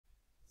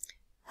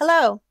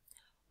Hello,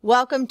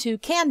 welcome to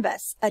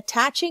Canvas,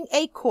 attaching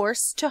a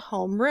course to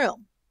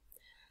Homeroom.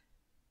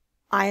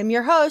 I am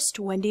your host,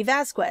 Wendy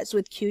Vasquez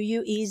with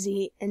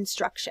QUEZ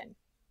Instruction.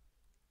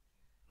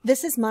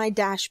 This is my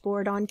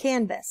dashboard on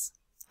Canvas.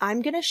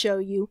 I'm going to show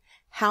you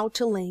how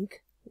to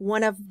link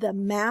one of the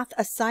math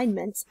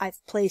assignments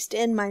I've placed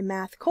in my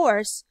math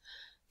course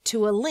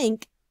to a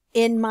link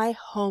in my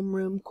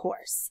Homeroom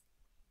course.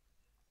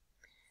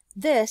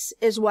 This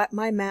is what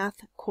my math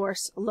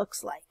course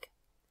looks like.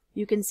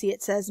 You can see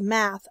it says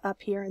math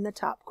up here in the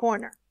top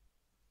corner.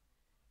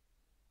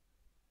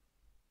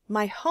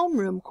 My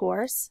Homeroom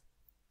course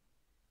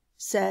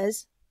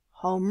says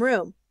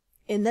Homeroom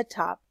in the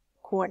top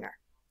corner.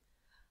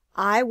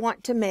 I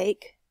want to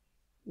make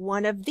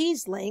one of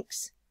these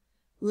links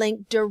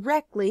link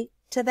directly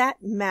to that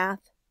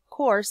math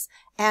course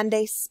and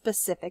a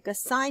specific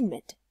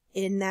assignment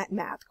in that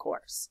math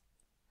course.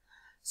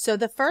 So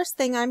the first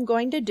thing I'm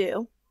going to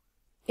do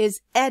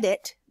is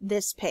edit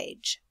this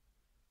page.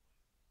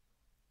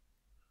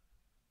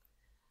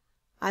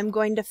 I'm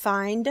going to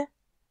find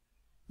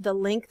the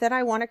link that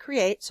I want to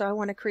create. So I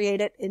want to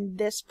create it in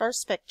this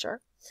first picture.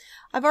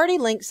 I've already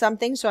linked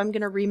something, so I'm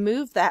going to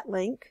remove that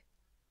link.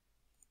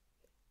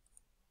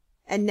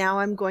 And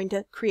now I'm going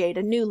to create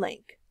a new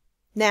link.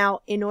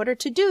 Now, in order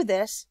to do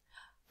this,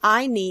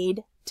 I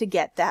need to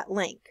get that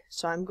link.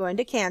 So I'm going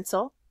to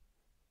cancel.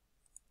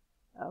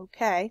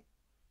 Okay.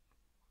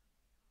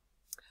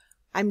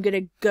 I'm going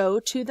to go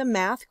to the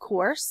math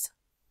course.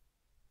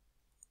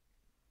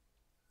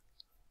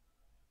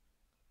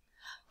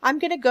 I'm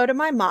going to go to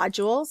my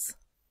modules.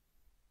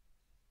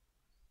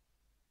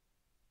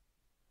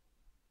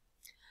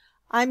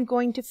 I'm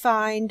going to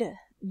find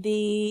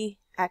the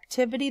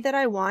activity that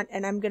I want,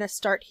 and I'm going to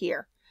start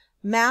here.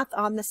 Math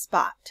on the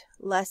Spot,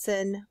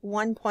 lesson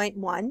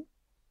 1.1.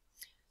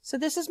 So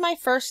this is my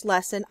first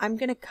lesson. I'm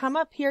going to come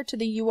up here to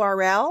the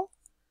URL.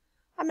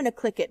 I'm going to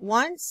click it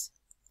once,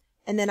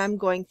 and then I'm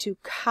going to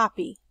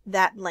copy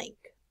that link.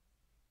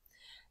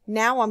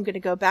 Now I'm going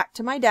to go back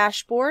to my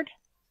dashboard,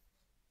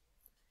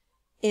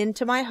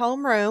 into my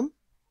Homeroom,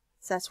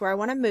 so that's where I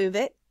want to move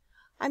it.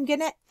 I'm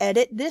going to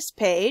edit this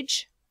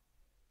page.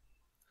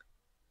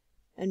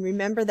 And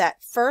remember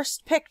that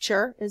first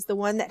picture is the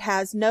one that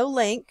has no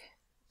link.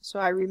 So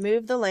I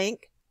remove the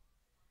link.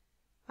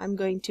 I'm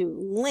going to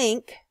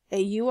link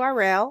a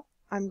URL.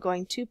 I'm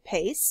going to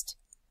paste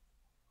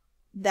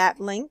that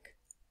link,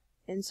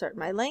 insert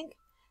my link,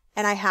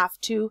 and I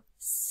have to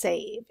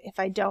save.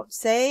 If I don't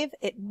save,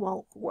 it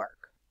won't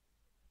work.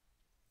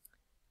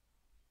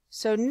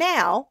 So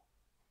now,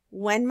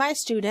 when my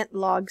student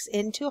logs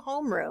into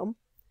Homeroom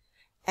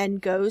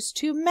and goes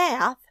to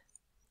math,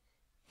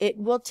 it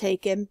will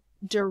take him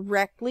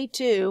directly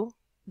to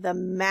the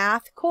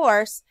math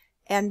course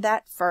and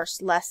that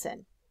first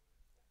lesson.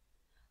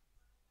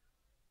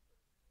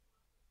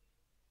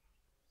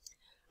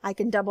 I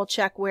can double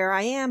check where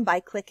I am by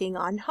clicking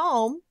on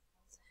Home,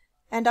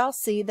 and I'll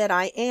see that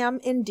I am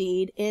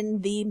indeed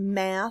in the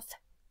math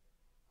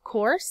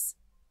course.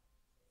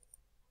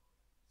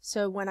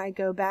 So when I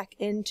go back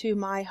into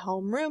my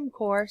Homeroom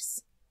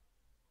course,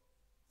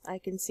 I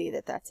can see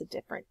that that's a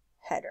different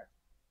header.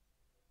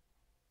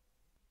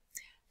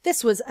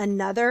 This was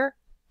another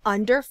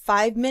under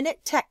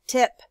 5-minute tech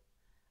tip,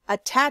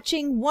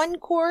 attaching one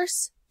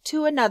course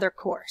to another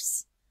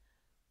course.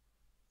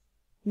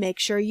 Make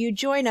sure you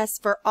join us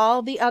for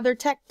all the other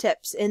tech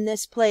tips in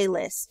this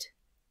playlist.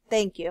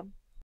 Thank you.